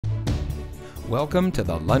Welcome to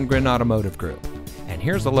the Lundgren Automotive Group. And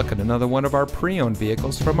here's a look at another one of our pre-owned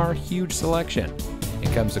vehicles from our huge selection. It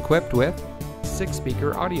comes equipped with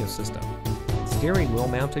 6-speaker audio system, steering wheel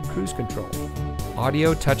mounted cruise control,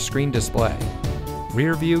 audio touchscreen display,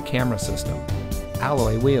 rear view camera system,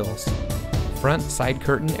 alloy wheels, front side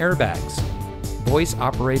curtain airbags, voice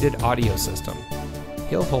operated audio system,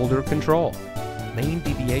 hill holder control, lane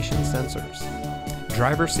deviation sensors,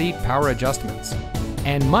 driver seat power adjustments,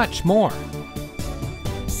 and much more.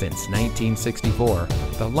 Since 1964,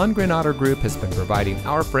 the Lundgren Auto Group has been providing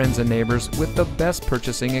our friends and neighbors with the best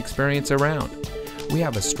purchasing experience around. We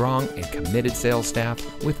have a strong and committed sales staff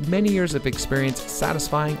with many years of experience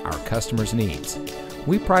satisfying our customers' needs.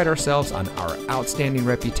 We pride ourselves on our outstanding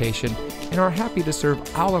reputation and are happy to serve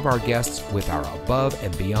all of our guests with our above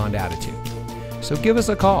and beyond attitude. So give us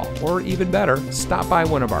a call, or even better, stop by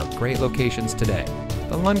one of our great locations today.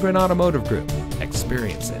 The Lundgren Automotive Group.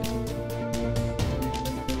 Experience it.